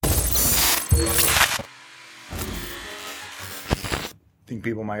Think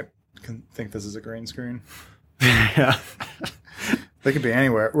people might think this is a green screen. Yeah. They could be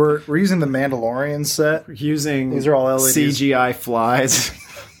anywhere. We're using the Mandalorian set. These are all LEDs. CGI flies.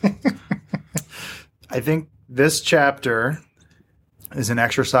 I think this chapter is an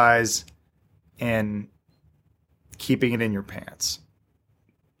exercise in keeping it in your pants.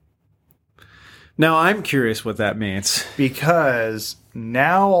 Now, I'm curious what that means. Because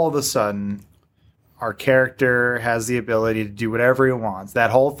now all of a sudden, our character has the ability to do whatever he wants.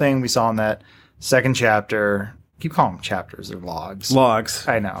 That whole thing we saw in that second chapter. Keep calling them chapters or logs. Logs.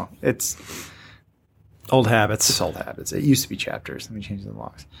 I know. It's old habits. It's old habits. It used to be chapters. Let me change the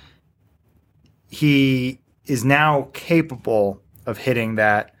logs. He is now capable of hitting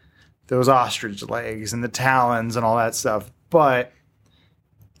those ostrich legs and the talons and all that stuff. But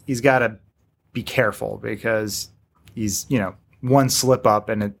he's got to be careful because he's, one slip up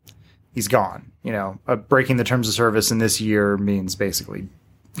and he's gone. Breaking the terms of service in this year means basically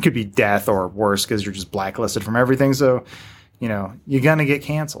it could be death or worse because you're just blacklisted from everything. So, you're going to get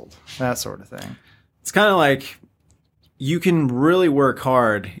canceled, that sort of thing. It's kind of like you can really work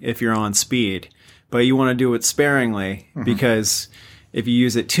hard if you're on speed, but you want to do it sparingly because if you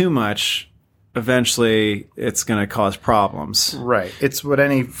use it too much, eventually it's going to cause problems. Right. It's what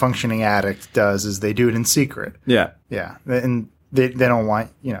any functioning addict does is they do it in secret. Yeah. Yeah. And they don't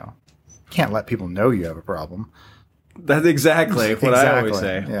want, can't let people know you have a problem. That's exactly what I always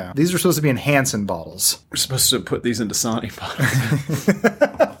say. Yeah. These are supposed to be in Hansen bottles. We're supposed to put these into Sonic bottles.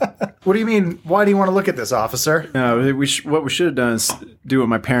 What do you mean? Why do you want to look at this, officer? No, what we should have done is do what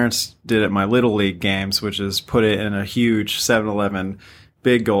my parents did at my Little League games, which is put it in a huge 7-Eleven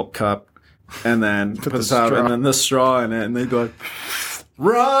big gulp cup and then put the top and then the straw in it and they'd go like,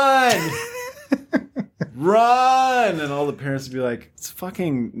 run! Run! And all the parents would be like, it's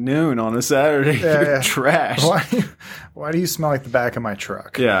fucking noon on a Saturday. You're trash. Why do you smell like the back of my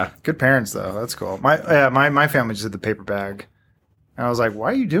truck? Yeah. Good parents, though. That's cool. My family just did the paper bag. And I was like,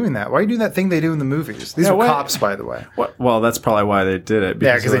 why are you doing that? Why are you doing that thing they do in the movies? These are cops, by the way. Well, that's probably why they did it.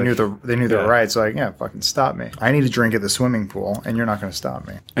 Because they knew their rights. So like, fucking stop me. I need a drink at the swimming pool, and you're not going to stop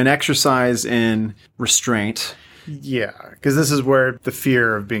me. An exercise in restraint. Yeah, because this is where the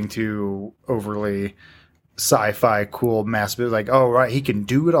fear of being too overly sci-fi cool mass like, oh right, he can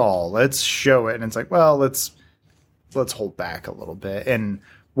do it all, let's show it. And it's like, well, let's hold back a little bit. And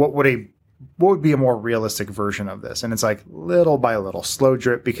what would be a more realistic version of this? And it's like little by little, slow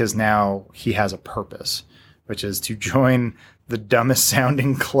drip, because now he has a purpose, which is to join the dumbest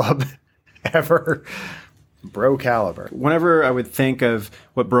sounding club ever, Bro Caliber. Whenever I would think of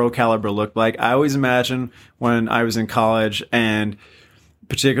what Bro Caliber looked like, I always imagine when I was in college and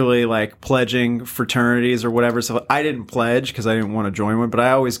particularly like pledging fraternities or whatever. So I didn't pledge because I didn't want to join one, but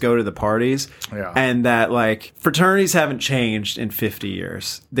I always go to the parties. Yeah. And that like fraternities haven't changed in 50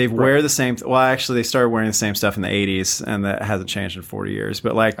 years. They wear the same. Well, actually, they started wearing the same stuff in the 80s, and that hasn't changed in 40 years.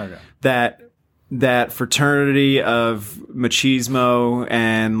 But like that fraternity of machismo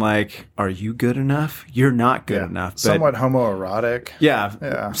and like, are you good enough? You're not good enough. But, somewhat homoerotic.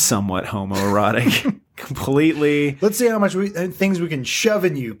 Yeah. Somewhat homoerotic. Completely. Let's see how much things we can shove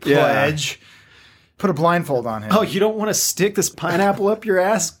in you, pledge. Yeah. Put a blindfold on him. Oh, you don't want to stick this pineapple up your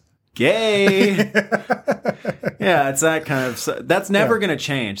ass? Gay. Yeah, it's that kind of... That's never going to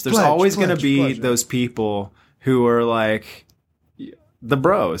change. There's always going to be those people who are like the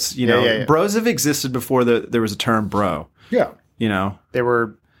bros. Bros have existed before there was a term bro. Yeah. They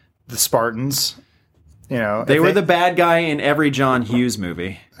were the Spartans. They were the bad guy in every John Hughes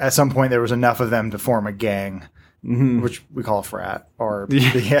movie. At some point, there was enough of them to form a gang, which we call a frat, or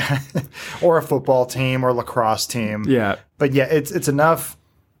or a football team or lacrosse team. Yeah, but it's enough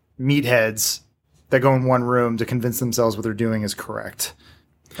meatheads that go in one room to convince themselves what they're doing is correct,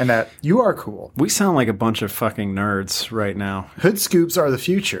 and that you are cool. We sound like a bunch of fucking nerds right now. Hood scoops are the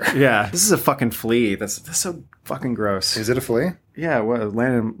future. Yeah, this is a fucking flea. That's so fucking gross. Is it a flea? Yeah, well, it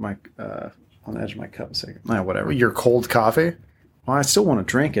landed in my. On the edge of my cup a second. Whatever. Your cold coffee? Well, I still want to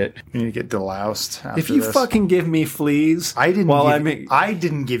drink it. You need to get deloused after If you fucking give me fleas... I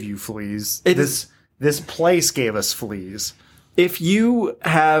didn't give you fleas. This place gave us fleas. If you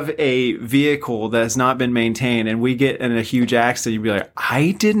have a vehicle that has not been maintained and we get in a huge accident, you'd be like,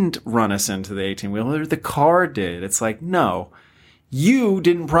 I didn't run us into the 18-wheeler. The car did. It's like, no. You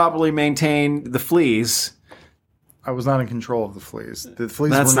didn't properly maintain the fleas... I was not in control of the fleas. The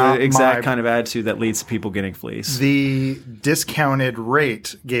fleas That's were not the exact kind of attitude that leads to people getting fleas. The discounted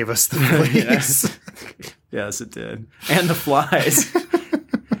rate gave us the fleas. Yes, it did. And the flies.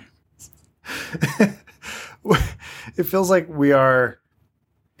 It feels like we are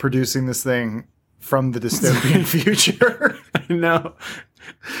producing this thing from the dystopian future. No.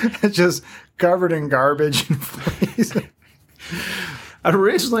 It's just covered in garbage and fleas.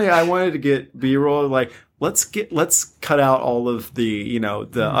 Originally, I wanted to get B-roll. Like, let's cut out all of the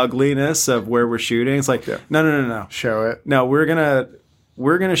the ugliness of where we're shooting. It's like, no. Show it. No, we're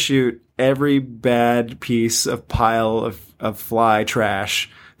gonna shoot every bad piece of pile of fly trash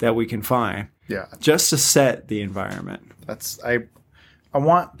that we can find. Yeah, just to set the environment. I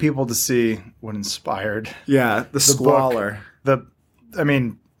want people to see what inspired. Yeah, the squalor.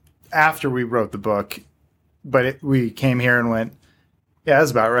 After we wrote the book, but we came here and went, yeah,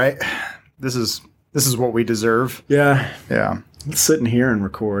 that's about right. This is what we deserve. Yeah. Let's sit in here and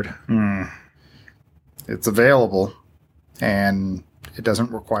record. It's available, and it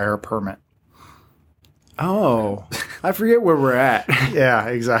doesn't require a permit. Oh, I forget where we're at. Yeah,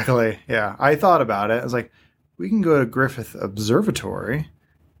 exactly. Yeah, I thought about it. I was like, we can go to Griffith Observatory.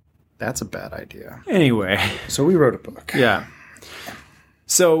 That's a bad idea. Anyway. So we wrote a book. Yeah.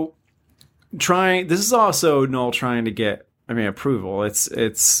 So this is also Noel trying to get, approval.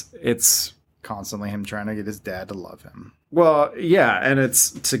 It's constantly him trying to get his dad to love him. Well, yeah. And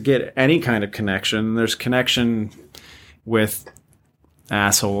it's to get any kind of connection. There's connection with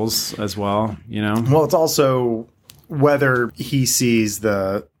assholes as well, Well, it's also whether he sees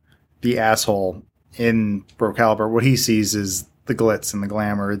the asshole in Brocaliber, what he sees is the glitz and the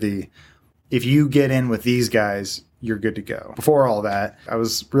glamour. If you get in with these guys, you're good to go. Before all that, I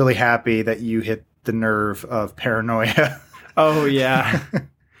was really happy that you hit the nerve of paranoia. Oh yeah.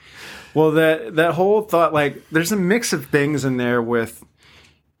 Well, that whole thought, like, there's a mix of things in there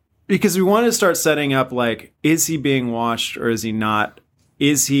because we wanted to start setting up, like, is he being watched or is he not?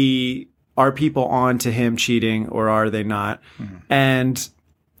 Are people on to him cheating or are they not? Mm-hmm. And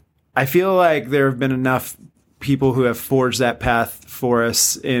I feel like there have been enough people who have forged that path for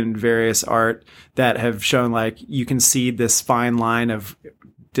us in various art that have shown, like, you can see this fine line of,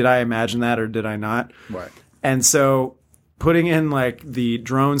 did I imagine that or did I not? Right. And so putting in, like, the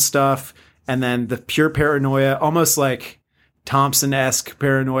drone stuff and then the pure paranoia, almost like Thompson-esque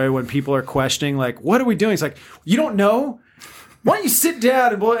paranoia when people are questioning, like, what are we doing? It's like, you don't know? Why don't you sit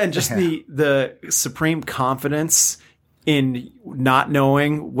down and just the supreme confidence in not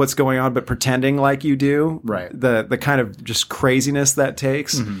knowing what's going on, but pretending like you do. Right. The kind of just craziness that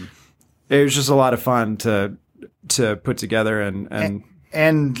takes. Mm-hmm. It was just a lot of fun to put together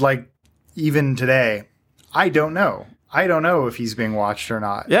and like, even today, I don't know. I don't know if he's being watched or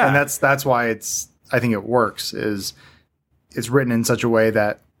not. Yeah. And that's why I think it works is it's written in such a way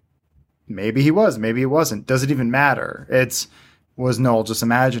that maybe he was, maybe he wasn't. Does it even matter? Was Noel just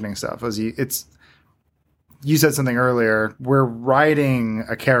imagining stuff? You said something earlier. We're writing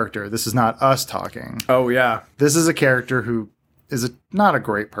a character. This is not us talking. Oh, yeah. This is a character who is not a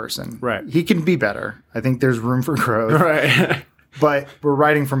great person. Right. He can be better. I think there's room for growth. Right. But we're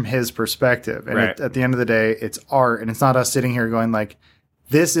writing from his perspective. And right. At the end of the day, it's art. And it's not us sitting here going like,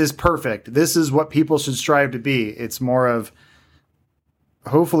 this is perfect. This is what people should strive to be. It's more of,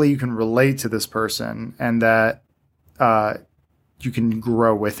 hopefully you can relate to this person and that you can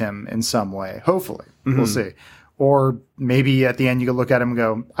grow with him in some way. Hopefully. Mm-hmm. We'll see. Or maybe at the end you can look at him and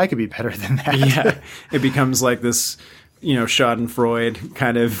go, I could be better than that. Yeah. It becomes like this, Schadenfreude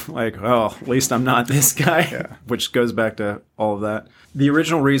kind of like, oh, at least I'm not this guy, yeah. Which goes back to all of that. The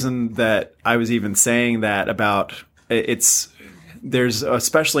original reason that I was even saying that about there's,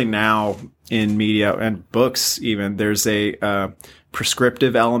 especially now in media and books even, there's a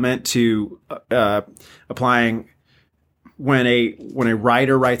prescriptive element to applying when a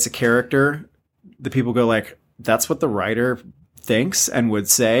writer writes a character, the people go like, that's what the writer thinks and would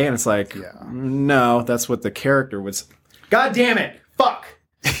say. And it's like, no, that's what the character would say. God damn it. Fuck.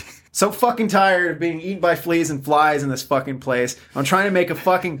 So fucking tired of being eaten by fleas and flies in this fucking place. I'm trying to make a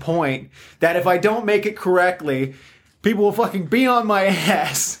fucking point that if I don't make it correctly, people will fucking be on my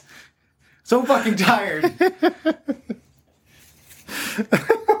ass. So fucking tired.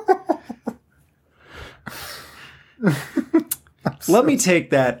 Let me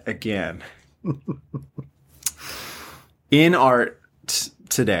take that again. In art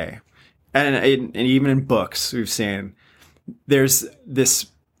today, and even in books, we've seen there's this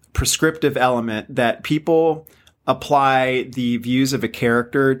prescriptive element that people apply the views of a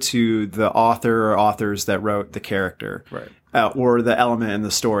character to the author or authors that wrote the character, right? Or the element in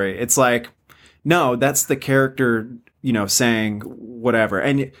the story. It's like, no, that's the character, saying whatever.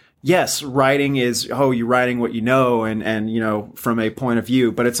 And yes, writing is, you're writing what you know and from a point of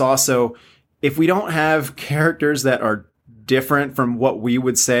view, but it's also, if we don't have characters that are different from what we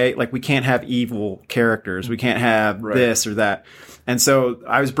would say, like we can't have evil characters. We can't have this or that. And so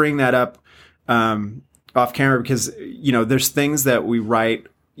I was bringing that up off camera because, you know, there's things that we write,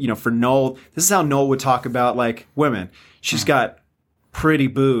 you know, for Noel. This is how Noel would talk about like women. She's got pretty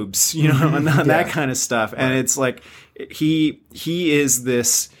boobs, you know, and that kind of stuff. And it's like he is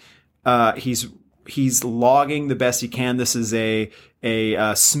this he's logging the best he can. This is a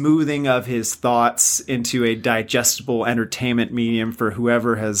smoothing of his thoughts into a digestible entertainment medium for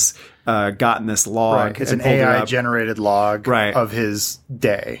whoever has gotten this log. Right. It's an AI generated log of his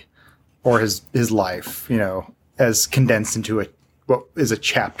day or his life, you know, as condensed into what is a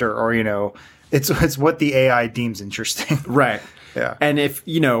chapter, or, you know, it's what the AI deems interesting. Right. Yeah. And if,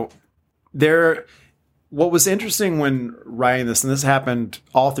 you know, what was interesting when writing this, and this happened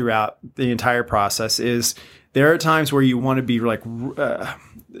all throughout the entire process, is there are times where you want to be like,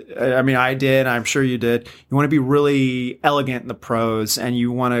 I mean, I did, I'm sure you did. You want to be really elegant in the prose, and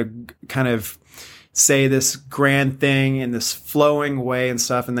you want to kind of say this grand thing in this flowing way and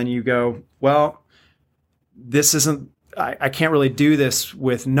stuff. And then you go, well, this isn't, I can't really do this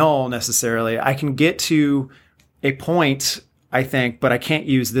with Noel necessarily. I can get to a point, I think, but I can't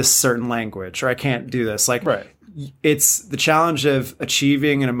use this certain language, or I can't do this. Like, it's the challenge of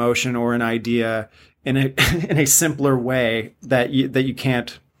achieving an emotion or an idea in a simpler way that you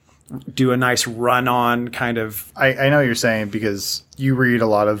can't do a nice run-on kind of. I know what you're saying, because you read a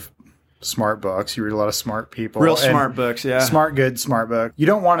lot of smart books. You read a lot of smart people. Real smart books, yeah. Smart book. You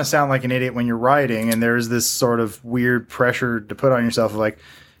don't want to sound like an idiot when you're writing, and there's this sort of weird pressure to put on yourself of like,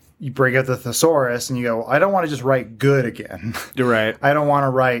 you break out the thesaurus and you go, I don't want to just write good again. You're right. I don't want to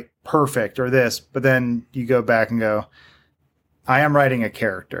write perfect or this. But then you go back and go, I am writing a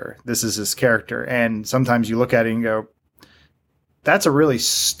character. This is his character. And sometimes you look at it and go, that's a really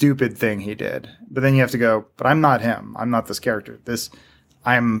stupid thing he did. But then you have to go, but I'm not him. I'm not this character.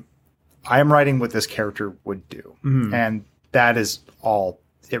 I am writing what this character would do. Mm-hmm. And that is all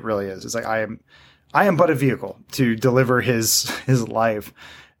it really is. It's like, I am but a vehicle to deliver his life.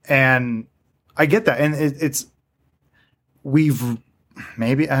 And I get that. And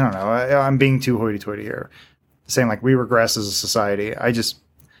maybe, I don't know, I'm being too hoity-toity here, saying like we regress as a society. I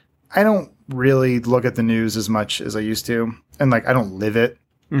don't really look at the news as much as I used to. And like, I don't live it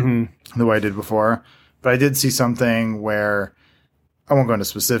the way I did before. But I did see something where, I won't go into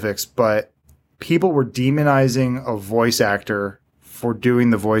specifics, but people were demonizing a voice actor for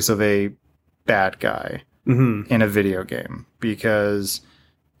doing the voice of a bad guy in a video game, because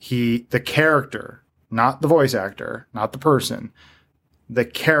the character, not the voice actor, not the person, the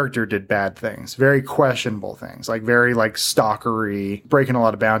character did bad things, very questionable things, like very like stalkery, breaking a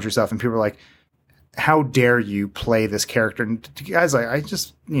lot of boundary stuff. And people were like, how dare you play this character? And the guy's like, I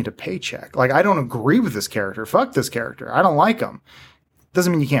just need a paycheck. Like, I don't agree with this character. Fuck this character. I don't like him.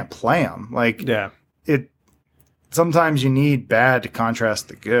 Doesn't mean you can't play him. Like, sometimes you need bad to contrast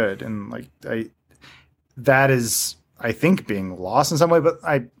the good. And like, that is, I think, being lost in some way, but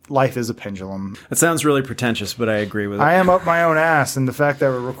life is a pendulum. It sounds really pretentious, but I agree with it. I am up my own ass, and the fact that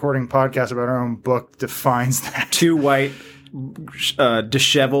we're recording podcasts about our own book defines that. Two white,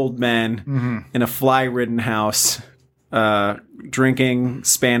 disheveled men in a fly-ridden house, drinking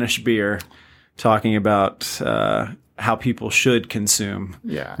Spanish beer, talking about how people should consume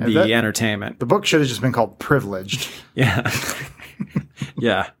the entertainment. The book should have just been called Privileged. Yeah.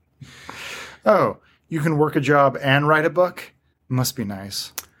 Yeah. Oh, you can work a job and write a book? Must be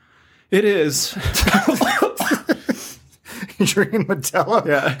nice. It is. You're drinking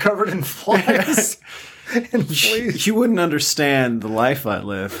Modelo covered in flies. And fleas. You wouldn't understand the life I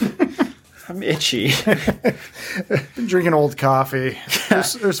live. I'm itchy. I'm drinking old coffee.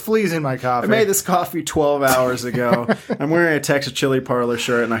 There's fleas in my coffee. I made this coffee 12 hours ago. I'm wearing a Texas Chili Parlor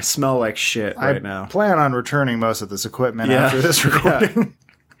shirt, and I smell like shit right now. I plan on returning most of this equipment after this recording.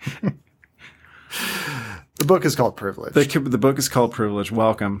 Yeah. The book is called Privilege. The book is called Privilege.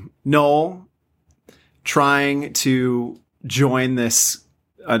 Welcome. Noel, trying to join this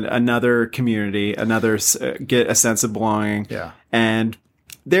another community, get a sense of belonging. Yeah. And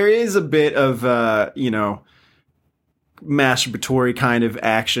there is a bit of, masturbatory kind of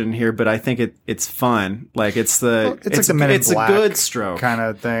action here, but I think it's fun. Like it's like the Men in Black, a good stroke kind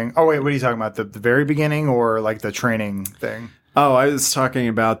of thing. Oh wait, what are you talking about? The very beginning or like the training thing? Oh, I was talking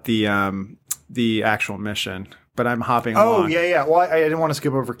about the actual mission, but I'm hopping along. Oh yeah. Well, I didn't want to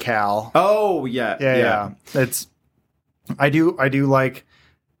skip over Cal. Oh yeah. I do like,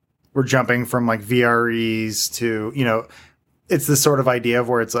 we're jumping from like VREs to, it's this sort of idea of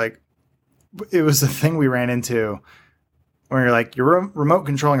where it's like, it was a thing we ran into when you're like, you're remote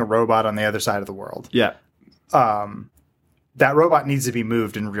controlling a robot on the other side of the world. Yeah. That robot needs to be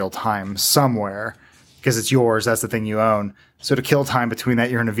moved in real time somewhere because it's yours. That's the thing you own. So to kill time between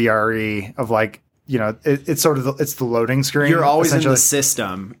that, you're in a VRE of like, it's sort of it's the loading screen. You're always in the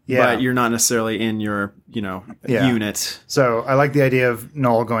system, Yeah. but you're not necessarily in your, unit. So I like the idea of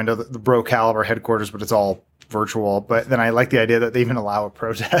Null going to the Bro Caliber headquarters, but it's all virtual. But then I like the idea that they even allow a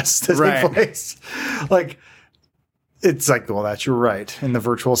protest to take place. Like, it's like, well, that's your right in the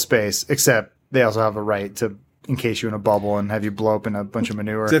virtual space, except they also have a right to encase you in a bubble and have you blow up in a bunch of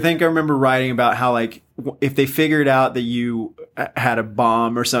manure. So I think I remember writing about how, like, if they figured out that you had a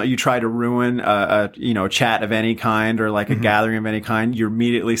bomb or something, you tried to ruin a chat of any kind or like a gathering of any kind, you're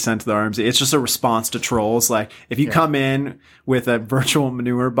immediately sent to the RMZ. It's just a response to trolls. Like, if you come in with a virtual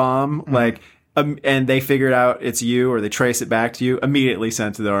manure bomb, like, and they figured out it's you or they trace it back to you, immediately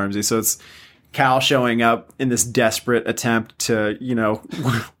sent to the RMZ. So it's Cal showing up in this desperate attempt to,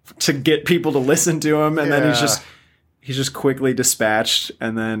 to get people to listen to him, and then he's just quickly dispatched,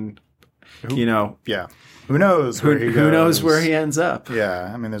 and then who knows where he goes. Who knows where he ends up.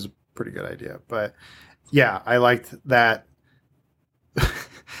 Yeah, I mean, there's a pretty good idea, but yeah, I liked that.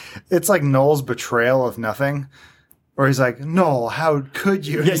 It's like Null's betrayal of nothing, where he's like, Null, how could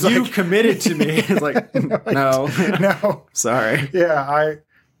you? Yeah, you committed to me. It's like, no, sorry. Yeah,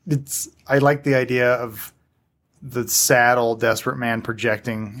 I like the idea of the sad old desperate man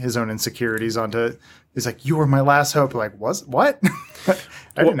projecting his own insecurities onto. He's like, you were my last hope. Like, what?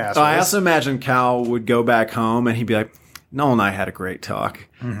 I didn't ask. I also imagine Cal would go back home and he'd be like, Noel and I had a great talk.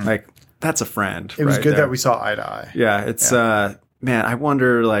 Like, that's a friend. It was good that we saw eye to eye. Yeah, it's man, I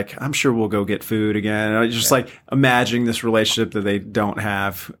wonder, like, I'm sure we'll go get food again. I just like imagining this relationship that they don't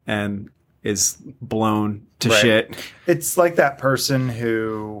have and is blown to shit. It's like that person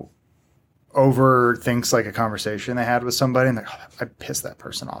who overthinks like a conversation they had with somebody and like, oh, I pissed that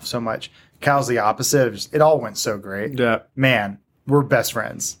person off so much. Cal's the opposite. It all went so great. Yeah. Man, we're best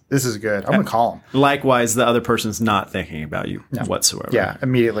friends. This is good. I'm going to call him. Likewise, the other person's not thinking about you whatsoever. Yeah,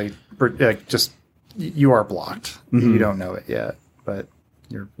 immediately. Like, just, you are blocked. You don't know it yet, but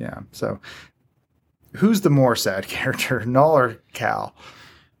So who's the more sad character, Null or Cal?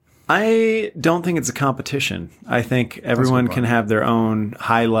 I don't think it's a competition. I think everyone can have their own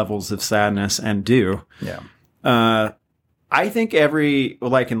high levels of sadness and do. Yeah. I think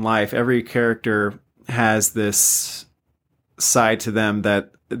like in life, every character has this side to them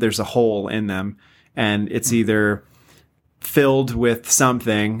that there's a hole in them, and it's either filled with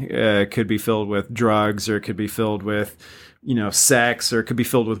something. It could be filled with drugs, or it could be filled with, sex, or it could be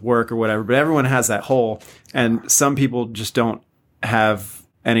filled with work or whatever. But everyone has that hole, and some people just don't have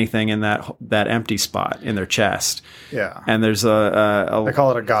anything in that empty spot in their chest. Yeah. And there's I call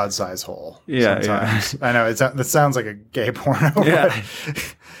it a God-size hole. Yeah. Sometimes. I know that sounds like a gay porno.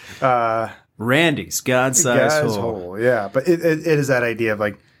 Yeah. Randy's God-size hole. Yeah. But it is that idea of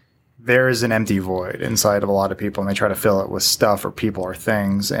like, there is an empty void inside of a lot of people, and they try to fill it with stuff or people or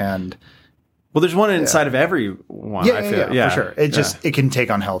things. And well, there's one inside of everyone. I feel. For sure. It can take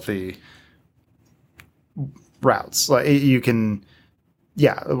unhealthy routes. Like you can.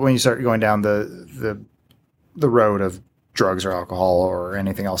 Yeah, when you start going down the road of drugs or alcohol or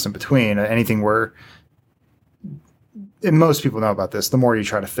anything else in between, anything where, and most people know about this, the more you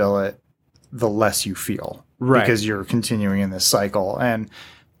try to fill it, the less you feel. Right. Because you're continuing in this cycle. And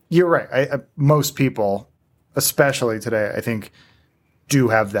you're right. Most people, especially today, I think, do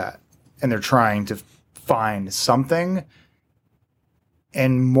have that. And they're trying to find something.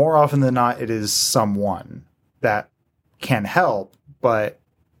 And more often than not, it is someone that can help. But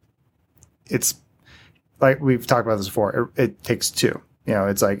it's like we've talked about this before. It takes two.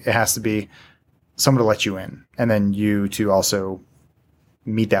 It's like it has to be someone to let you in, and then you to also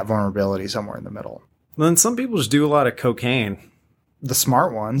meet that vulnerability somewhere in the middle. Well, then some people just do a lot of cocaine. The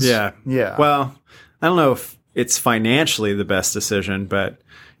smart ones. Yeah. Yeah. Well, I don't know if it's financially the best decision, but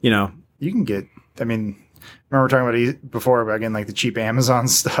you can get. I mean, remember talking about before about getting like the cheap Amazon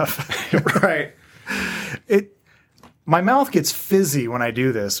stuff, right? My mouth gets fizzy when I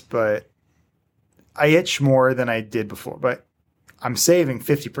do this, but I itch more than I did before. But I'm saving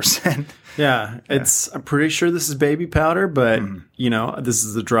 50%. Yeah, I'm pretty sure this is baby powder, but this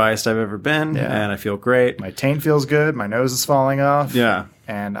is the driest I've ever been, and I feel great. My taint feels good. My nose is falling off. Yeah,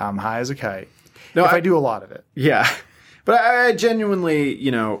 and I'm high as a kite. No, I do a lot of it. Yeah, but I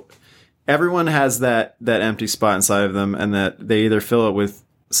genuinely, everyone has that empty spot inside of them, and that they either fill it with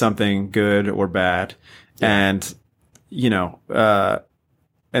something good or bad, and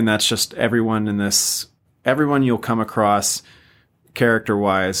and that's just everyone you'll come across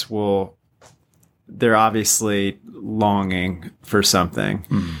character-wise they're obviously longing for something.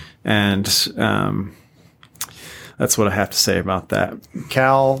 And that's what I have to say about that.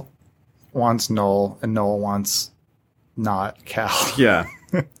 Cal wants Null, and Null wants not Cal. Yeah.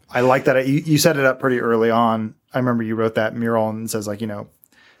 I like that. You set it up pretty early on. I remember you wrote that mural and it says like,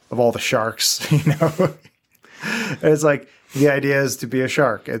 of all the sharks, and it's like the idea is to be a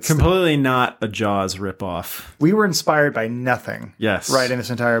shark. It's completely not a Jaws ripoff. We were inspired by nothing. Yes. Right in this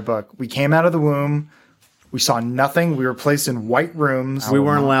entire book. We came out of the womb. We saw nothing. We were placed in white rooms. We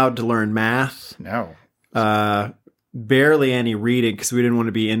weren't allowed to learn math. No. Barely any reading because we didn't want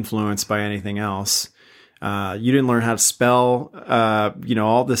to be influenced by anything else. You didn't learn how to spell,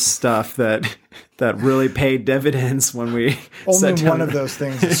 all this stuff that really paid dividends when we only one of those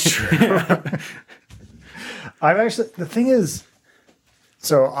things is true. The thing is,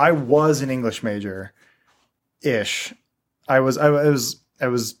 so I was an English major ish. I was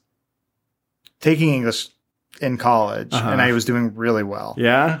taking English in college and I was doing really well.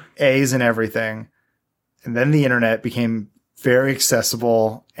 Yeah. A's and everything. And then the internet became very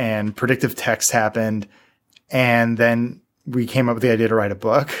accessible and predictive text happened. And then we came up with the idea to write a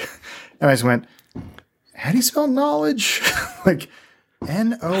book. And I just went, how do you spell knowledge? Like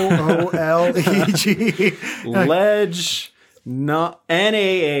Nooleg. Ledge, not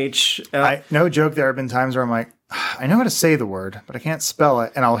N-A-H. No joke. There have been times where I'm like, I know how to say the word, but I can't spell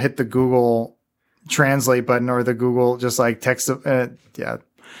it. And I'll hit the Google Translate button or the Google just like text.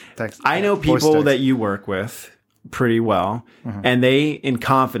 Text. I know people that you work with pretty well, and they in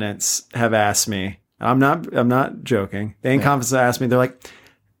confidence have asked me, I'm not joking. They in confidence asked me, they're like,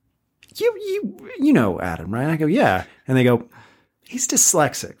 you know Adam, right? And I go, yeah. And they go, he's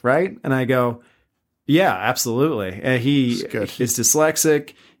dyslexic, right? And I go, yeah, absolutely. He is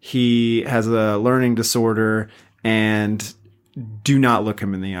dyslexic. He has a learning disorder, and do not look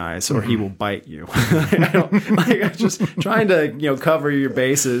him in the eyes or he will bite you. I'm just trying to, cover your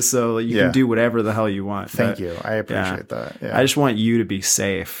bases so that you can do whatever the hell you want. Thank you. I appreciate that. Yeah. I just want you to be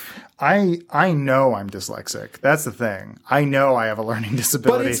safe. I know I'm dyslexic. That's the thing. I know I have a learning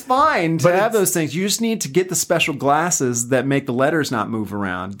disability. But it's fine to have those things. You just need to get the special glasses that make the letters not move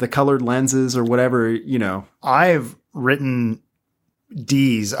around. The colored lenses or whatever, I've written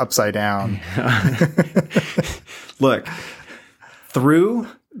D's upside down. Look,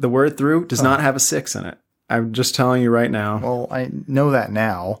 the word through does not have a 6 in it. I'm just telling you right now. Well, I know that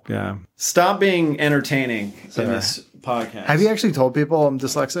now. Yeah. Stop being entertaining in this podcast. Have you actually told people I'm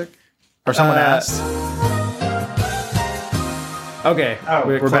dyslexic? Or someone asked? Okay.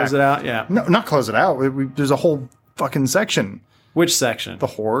 We're close it out? Yeah. No, not close it out. There's a whole fucking section. Which section? The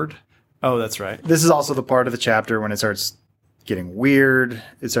Horde. Oh, that's right. This is also the part of the chapter when it starts getting weird.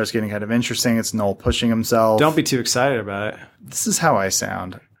 It starts getting kind of interesting. It's Noel pushing himself. Don't be too excited about it. This is how I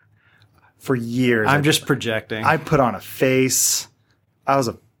sound. For years. I'm just projecting. I put on a face. I was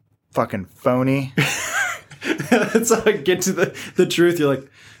a fucking phony. That's how I get to the truth. You're like,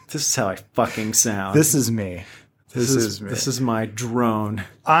 this is how I fucking sound. This is me. This is me. This is my drone.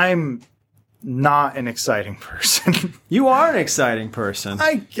 I'm not an exciting person. You are an exciting person.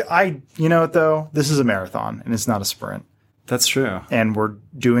 You know what though? This is a marathon and it's not a sprint. That's true. And we're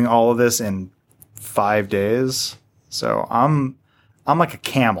doing all of this in 5 days. So I'm like a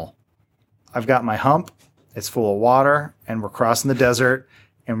camel. I've got my hump. It's full of water and we're crossing the desert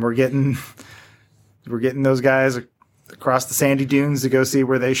and we're getting those guys across the sandy dunes to go see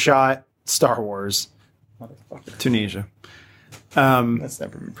where they shot Star Wars. Motherfucker. Tunisia. That's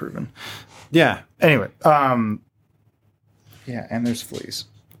never been proven. Yeah. Anyway. Yeah, and there's fleas.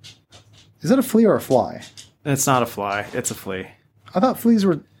 Is that a flea or a fly? It's not a fly. It's a flea. I thought fleas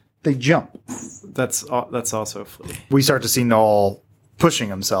they jump. That's also a flea. We start to see Noel pushing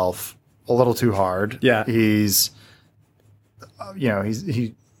himself a little too hard. Yeah. He's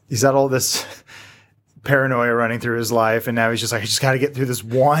got all this paranoia running through his life, and now he's just like, I just got to get through this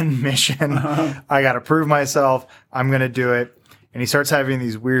one mission. I got to prove myself. I'm going to do it. And he starts having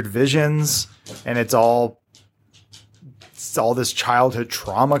these weird visions, and it's all this childhood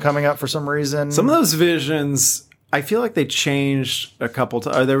trauma coming up for some reason. Some of those visions, I feel like they changed a couple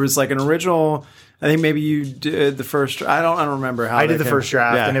times. There was like an original. I think maybe you did the first. I don't remember how I did the first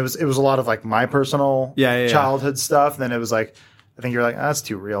draft, and it was a lot of like my personal childhood stuff. Then it was like, I think you're like, that's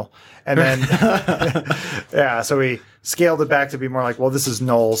too real. And then, so we scaled it back to be more like, well, this is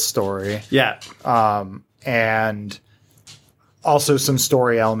Noel's story. Yeah. And also some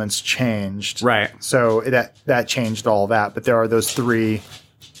story elements changed. Right. So that changed all that. But there are those three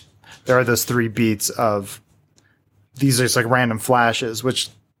beats of these are just like random flashes, which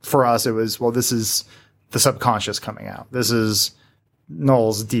for us, it was, well, this is the subconscious coming out. This is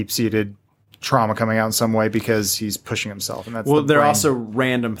Noel's deep-seated trauma coming out in some way because he's pushing himself. And that's they're also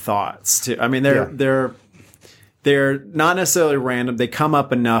random thoughts too. I mean, they're they're not necessarily random. They come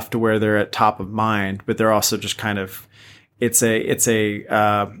up enough to where they're at top of mind, but they're also just kind of,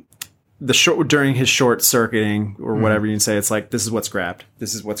 during his short circuiting or whatever you can say, it's like, this is what's grabbed.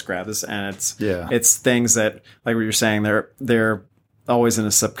 This is what's grabbed. It's things that, like what you're saying, they're always in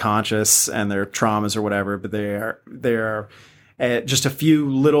a subconscious and their traumas or whatever, but they're just a few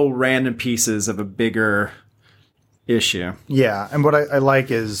little random pieces of a bigger issue. Yeah. And what I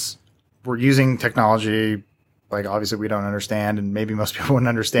like is we're using technology, like obviously we don't understand, and maybe most people wouldn't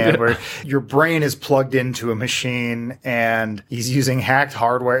understand, where your brain is plugged into a machine and he's using hacked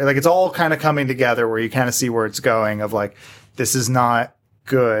hardware. Like, it's all kind of coming together where you kind of see where it's going of like, this is not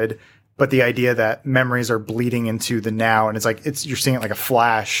good. But the idea that memories are bleeding into the now, and it's like, you're seeing it like a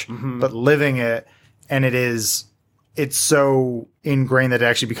flash, but living it. And it's so ingrained that it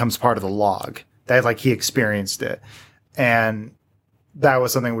actually becomes part of the log, that like he experienced it. And that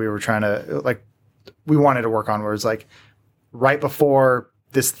was something we were trying to, like, we wanted to work on, where it's like right before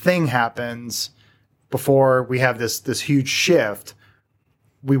this thing happens, before we have this huge shift,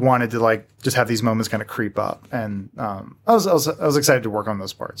 we wanted to like just have these moments kind of creep up. And I was excited to work on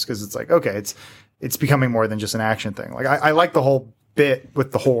those parts, because it's like, okay, it's becoming more than just an action thing. Like I like the whole bit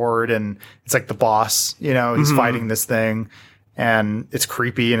with the horde, and it's like the boss, he's fighting this thing, and it's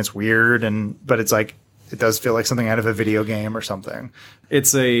creepy and it's weird, but it's like, it does feel like something out of a video game or something.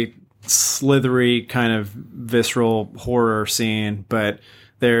 It's a slithery kind of visceral horror scene, but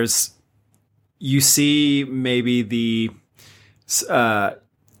you see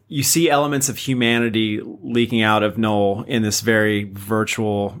elements of humanity leaking out of Noel in this very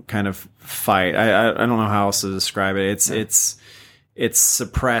virtual kind of fight. I don't know how else to describe it. It's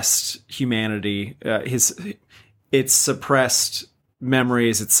suppressed humanity. It's suppressed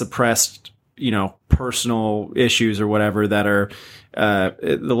memories. It's suppressed, personal issues or whatever that are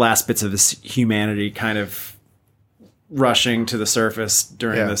the last bits of this humanity kind of rushing to the surface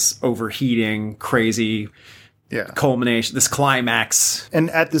during this overheating, crazy culmination, this climax. And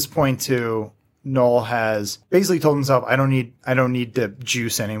at this point too, Noel has basically told himself, I don't need the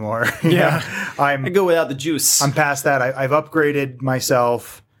juice anymore. I go without the juice. I'm past that. I've upgraded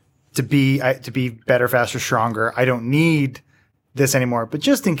myself to be better, faster, stronger. I don't need this anymore, but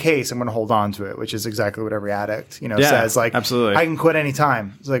just in case, I'm going to hold on to it, which is exactly what every addict, says. Like, absolutely, I can quit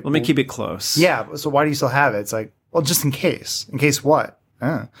anytime. It's like, let me keep it close. Yeah. So why do you still have it? It's like, well, just in case. In case what?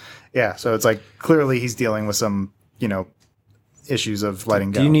 Yeah. So it's like, clearly he's dealing with some, issues of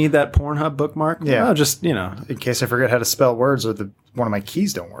letting go. Do you need that Pornhub bookmark? Yeah. Oh, just, in case I forget how to spell words, or one of my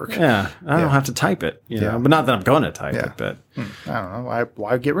keys don't work. Yeah. I don't have to type it, but not that I'm going to type it, but I don't know.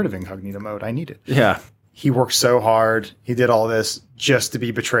 Why get rid of incognito mode? I need it. Yeah. He worked so hard. He did all this just to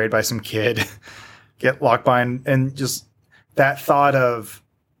be betrayed by some kid, get locked behind, and just that thought of,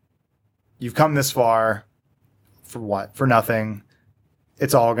 you've come this far for what? For nothing.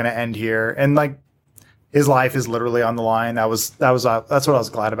 It's all going to end here. And like, his life is literally on the line. That's what I was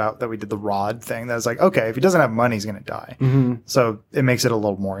glad about, that we did the rod thing. That was like, okay, if he doesn't have money, he's going to die. So it makes it a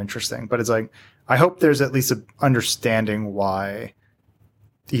little more interesting. But it's like, I hope there's at least an understanding why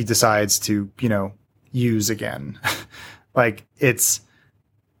he decides to, use again. Like, it's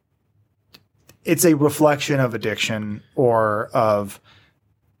a reflection of addiction, or of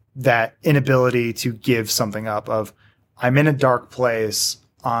that inability to give something up, of, I'm in a dark place,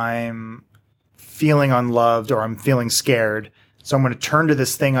 I'm feeling unloved, or I'm feeling scared, so I'm going to turn to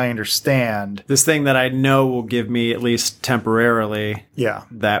this thing I understand. This thing that I know will give me, at least temporarily,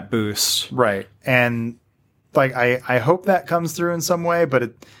 that boost. Right. And like, I hope that comes through in some way,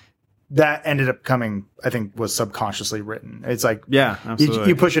 but that ended up coming, I think, was subconsciously written. It's like, absolutely.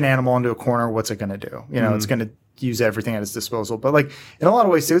 You push an animal into a corner, what's it going to do? It's going to use everything at its disposal. But like, in a lot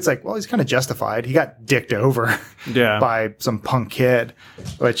of ways too, it's like, well, he's kind of justified. He got dicked over by some punk kid,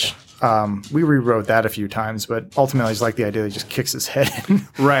 which we rewrote that a few times, but ultimately I just like the idea that he just kicks his head in.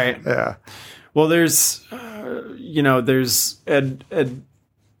 Right. Yeah. Well, there's at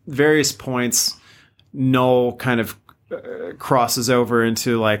various points, Noel kind of crosses over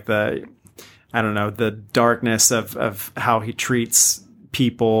into like the darkness of how he treats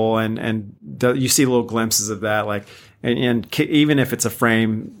people, and you see little glimpses of that, like, and even if it's a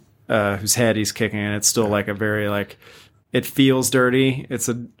frame whose head he's kicking in, it's still like a very, like, it feels dirty. It's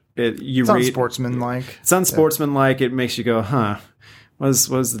unsportsmanlike. It's unsportsmanlike. It makes you go, huh? What's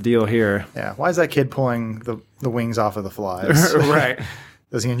the deal here? Yeah. Why is that kid pulling the wings off of the flies? Right.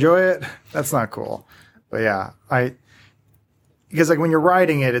 Does he enjoy it? That's not cool. But yeah, because like when you're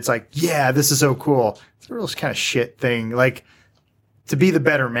writing it, it's like, yeah, this is so cool. It's a real kind of shit thing. Like, to be the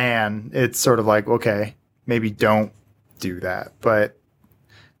better man, it's sort of like, okay, maybe don't do that. But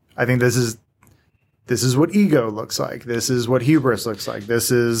I think this is this is what ego looks like. This is what hubris looks like.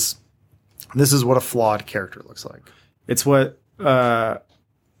 This is what a flawed character looks like. It's what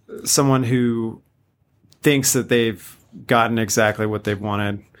someone who thinks that they've gotten exactly what they've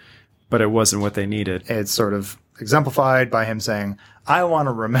wanted, but it wasn't what they needed. It's sort of exemplified by him saying, I want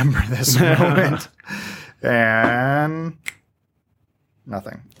to remember this moment. And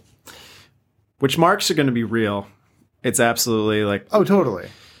nothing. Which marks are going to be real. It's absolutely like... Oh, totally.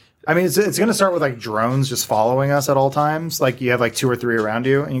 I mean, it's going to start with like drones just following us at all times. Like you have like 2 or 3 around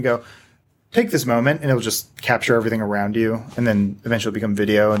you and you go, take this moment, and it'll just capture everything around you, and then eventually become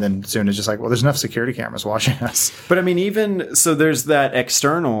video, and then soon it's just like, well, there's enough security cameras watching us. But I mean, even so, there's that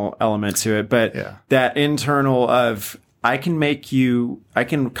external element to it, but that internal of I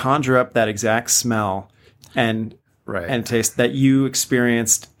can conjure up that exact smell and taste that you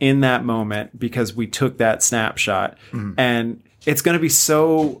experienced in that moment because we took that snapshot, and it's going to be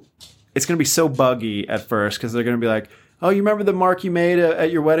so buggy at first because they're going to be like, oh, you remember the mark you made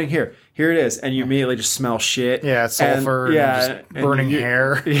at your wedding? Here it is. And you immediately just smell shit. Yeah, sulfur, and burning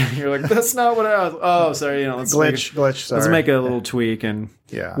hair. You're like, that's not what I was. Oh, sorry. Let's glitch. Sorry. Let's make a little tweak and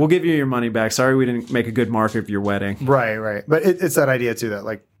we'll give you your money back. Sorry we didn't make a good mark of your wedding. Right. But it's that idea, too, that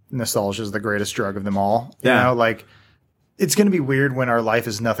like nostalgia is the greatest drug of them all. You know, like it's going to be weird when our life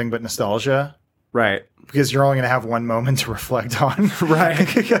is nothing but nostalgia. Right. Because you're only going to have one moment to reflect on. Right.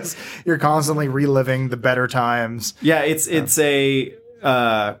 Because you're constantly reliving the better times. Yeah, it's a...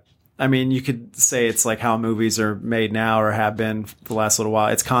 I mean, you could say it's like how movies are made now or have been for the last little while.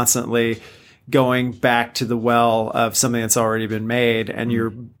 It's constantly going back to the well of something that's already been made, and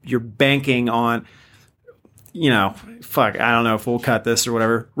you're banking on, I don't know if we'll cut this or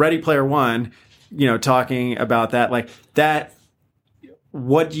whatever. Ready Player One, talking about that, like that.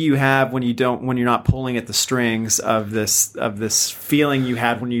 What do you have when you're not pulling at the strings of this feeling you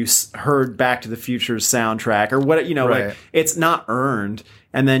had when you heard Back to the Future's soundtrack or what, like it's not earned.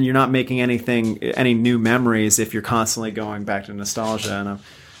 And then you're not making any new memories if you're constantly going back to nostalgia. And I'm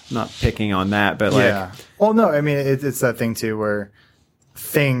not picking on that, but like, well, no, I mean, it's that thing too, where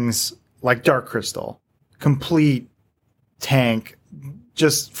things like Dark Crystal, complete tank,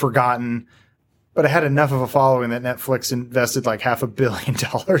 just forgotten, but it had enough of a following that Netflix invested like $500 million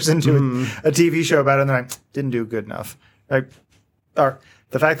into a TV show about it, and then didn't do good enough. Like, or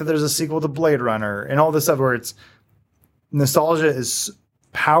the fact that there's a sequel to Blade Runner and all this stuff where it's nostalgia is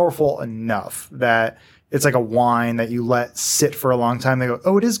powerful enough that it's like a wine that you let sit for a long time. They go,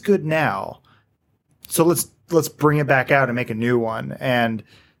 oh, it is good now, so let's bring it back out and make a new one. And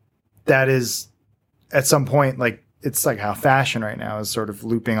that is at some point like it's like how fashion right now is sort of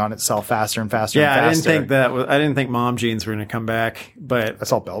looping on itself faster and faster. Yeah, and faster. I didn't think mom jeans were going to come back, but I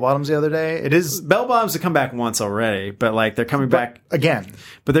saw bell bottoms the other day. It is bell bottoms have come back once already, but like they're coming back again.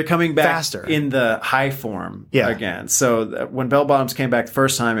 But they're coming back faster in the high form again. So when bell bottoms came back the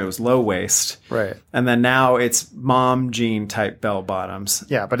first time, it was low waist, right? And then now it's mom jean type bell bottoms.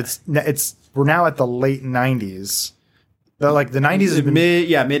 Yeah, but it's we're now at the late 90s. Like the 90s has been mid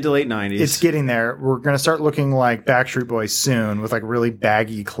to late 90s. It's getting there. We're going to start looking like Backstreet Boys soon with like really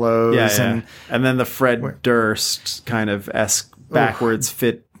baggy clothes. And then the Fred Durst kind of backwards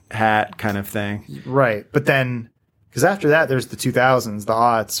fit hat kind of thing. Right. But then, because after that, there's the 2000s, the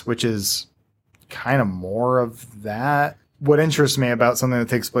aughts, which is kind of more of that. What interests me about something that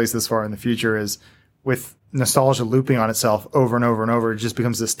takes place this far in the future is with nostalgia looping on itself over and over and over, it just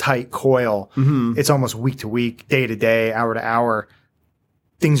becomes this tight coil. It's almost week to week, day to day, hour to hour.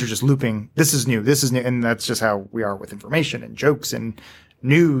 Things are just looping. This is new. And that's just how we are with information and jokes and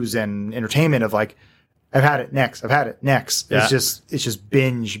news and entertainment of like, I've had it next. Yeah. It's just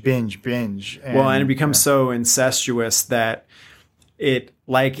binge. And it becomes so incestuous that it,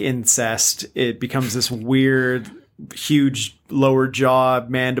 like incest, it becomes this weird, huge lower jaw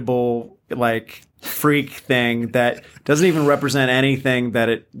mandible, like freak thing that doesn't even represent anything that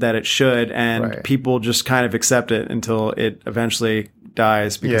it should, and people just kind of accept it until it eventually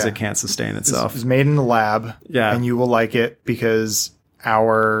dies because it can't sustain itself. It's made in the lab, and you will like it because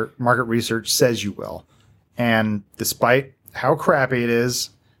our market research says you will. And despite how crappy it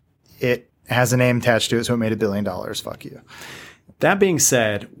is, it has a name attached to it, so it made $1 billion. Fuck you. That being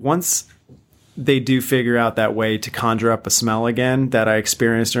said, once they do figure out that way to conjure up a smell again that I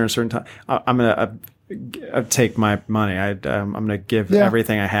experienced during a certain time, I'm gonna take my money. I'm gonna give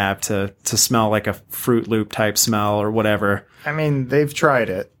everything I have to smell like a Fruit Loop type smell or whatever. I mean, they've tried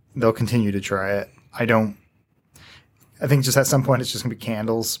it. They'll continue to try it. I think just at some point it's just gonna be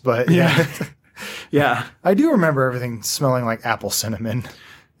candles. But yeah. I do remember everything smelling like apple cinnamon.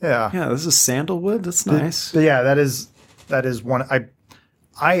 Yeah. Yeah. This is sandalwood. That's nice. But yeah, that is one.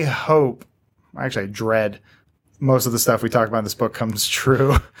 I hope actually I dread most of the stuff we talk about in this book comes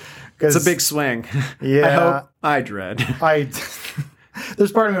true. It's a big swing. Yeah. I dread.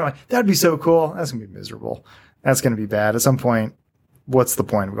 There's part of me like, that'd be so cool. That's going to be miserable. That's going to be bad. At some point, what's the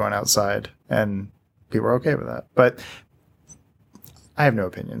point of going outside? And people are okay with that. But I have no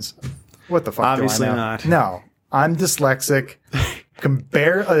opinions. What the fuck Obviously do I know? not. No. I'm dyslexic. I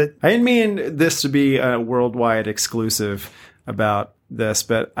didn't mean this to be a worldwide exclusive about this,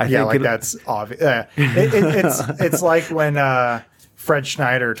 but I think that's obvious. Yeah. It's like when Fred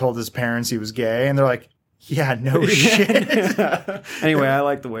Schneider told his parents he was gay, and they're like, "Yeah, no shit." Anyway, I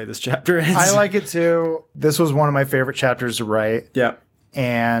like the way this chapter ends. I like it too. This was one of my favorite chapters to write. Yeah,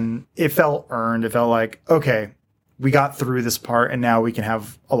 and it felt earned. It felt like, okay, we got through this part, and now we can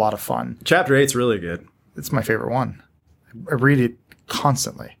have a lot of fun. Chapter 8's really good. It's my favorite one. I read it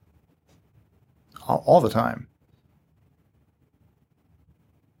constantly, all the time.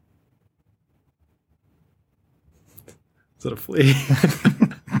 Is it a flea?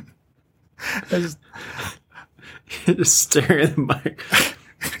 You're just staring at the mic.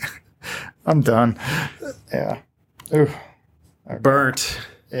 I'm done. Yeah. Ooh. Okay. Burnt.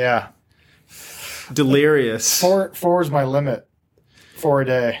 Yeah. Delirious. Four is my limit. 4 a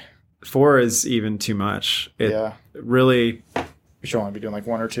day. 4 is even too much. It really. You should only be doing like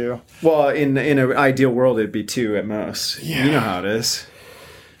 1 or 2. Well, in an ideal world, it'd be 2 at most. Yeah. You know how it is.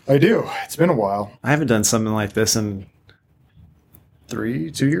 I do. It's been a while. I haven't done something like this in 2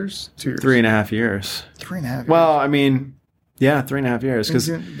 years? 2 years. 3.5 years. 3.5 years. Well, I mean, yeah, 3.5 years. Because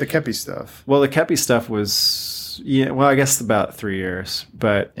the Kepi stuff. Well, the Kepi stuff was, I guess about 3 years.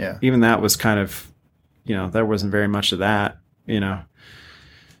 But even that was kind of, there wasn't very much of that.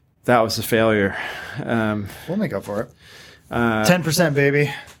 That was a failure. We'll make up for it. 10%,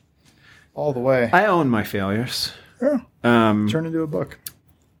 baby. All the way. I own my failures. Yeah. Turn into a book.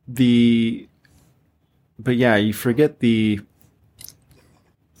 But yeah, you forget the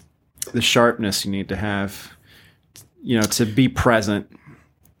sharpness you need to have, to be present.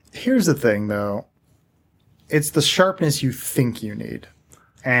 Here's the thing, though. It's the sharpness you think you need.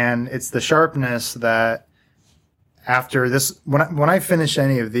 And it's the sharpness that after this, when I finish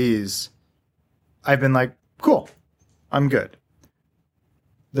any of these, I've been like, cool, I'm good.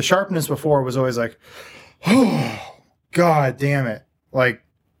 The sharpness before was always like, oh, God damn it. Like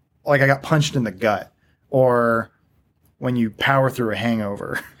I got punched in the gut, or when you power through a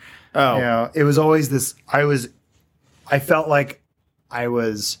hangover. Oh, it was always this. I felt like I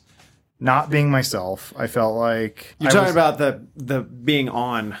was not being myself. I felt like you're talking about the being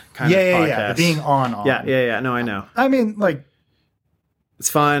on kind of podcast. Yeah, the being on. Yeah. No, I know. I mean, like, it's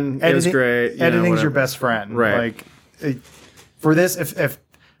fun. It was great. Editing's your best friend, right? Like, for this, if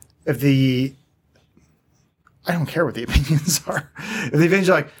the I don't care what the opinions are. If the opinions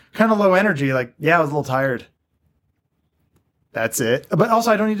are like kind of low energy, like, yeah, I was a little tired. That's it. But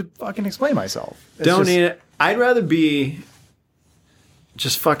also, I don't need to fucking explain myself. Need it. I'd rather be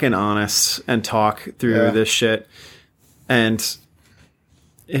just fucking honest and talk through this shit. And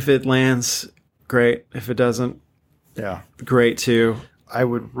if it lands, great. If it doesn't, great too. I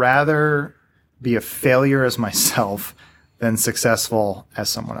would rather be a failure as myself than successful as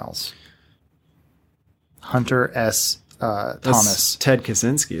someone else. Hunter S. Thomas. That's Ted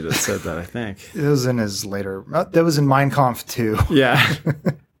Kaczynski that said that, I think. It was in his later... that was in Mein Kampf 2. Yeah.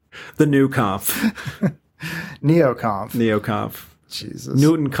 The new Kampf. Neo-Kampf. Jesus.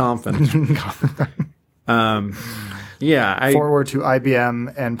 Newton Kampfen. Forward to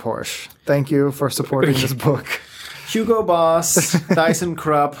IBM and Porsche. Thank you for supporting this book. Hugo Boss, Dyson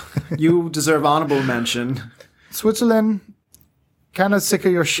Krupp, you deserve honorable mention. Switzerland, kind of sick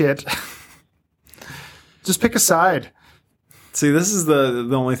of your shit. Just pick a side. See, this is the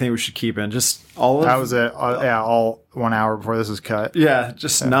only thing we should keep in. Just all of... That was it. All 1 hour before this was cut. Yeah,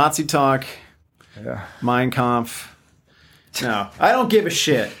 just Nazi talk. Yeah. Mein Kampf. No, I don't give a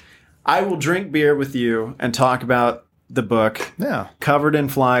shit. I will drink beer with you and talk about the book. Yeah. Covered in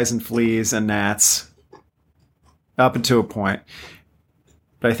flies and fleas and gnats. Up until a point.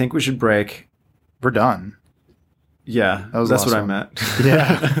 But I think we should break. We're done. Yeah, that's what I meant.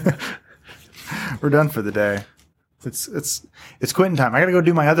 Yeah. We're done for the day. It's quitting time. I got to go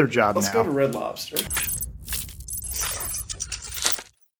do my other job now. Let's go to Red Lobster.